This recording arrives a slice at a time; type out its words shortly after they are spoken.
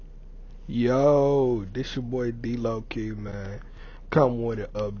Yo, this your boy D Low Key, man. Come with an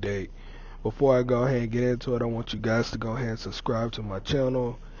update. Before I go ahead and get into it, I want you guys to go ahead and subscribe to my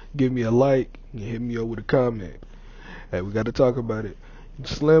channel, give me a like, and hit me up with a comment. Hey, we got to talk about it.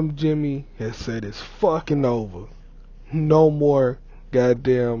 Slim Jimmy has said it's fucking over. No more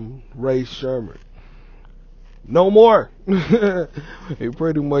goddamn Ray Sherman. No more. He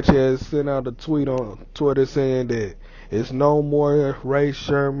pretty much has sent out a tweet on Twitter saying that it's no more Ray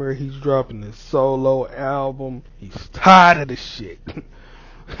Shermer. He's dropping his solo album. He's tired of the shit.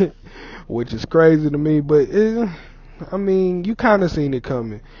 Which is crazy to me, but I mean, you kind of seen it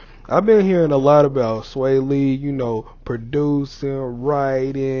coming. I've been hearing a lot about Sway Lee, producing,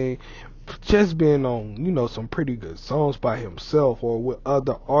 writing, just being on, some pretty good songs by himself or with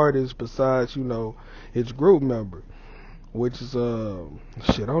other artists besides, his group member, which is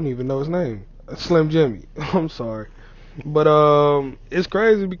shit, I don't even know his name. Slim Jimmy. I'm sorry. But it's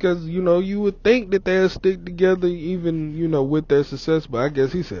crazy because you would think that they'll stick together even with their success, but I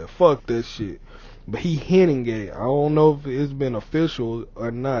guess he said fuck that shit. But he hinting at it. I don't know if it's been official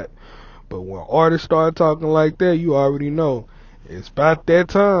or not. But when artists start talking like that, you already know it's about that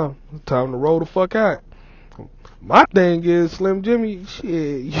time. It's time to roll the fuck out. My thing is Slim Jimmy,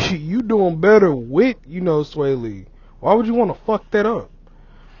 shit, you doing better with Sway Lee. Why would you want to fuck that up?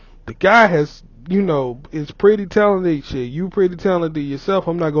 The guy has, is pretty talented. Shit, you pretty talented yourself.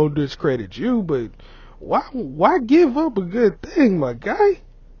 I'm not gonna discredit you, but why give up a good thing, my guy?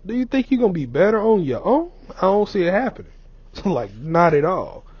 Do you think you're gonna be better on your own? I don't see it happening. Like, not at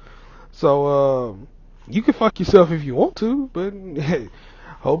all. So, you can fuck yourself if you want to, but hey,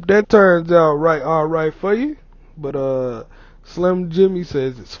 hope that turns out all right for you. But Slim Jimmy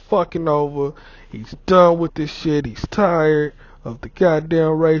says it's fucking over. He's done with this shit. He's tired of the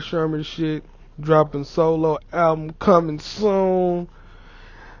goddamn Ray Sherman shit. Dropping solo album coming soon.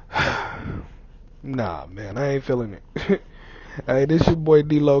 Nah, man, I ain't feeling it. Hey, this your boy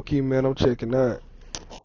D Low Key, man. I'm checking out.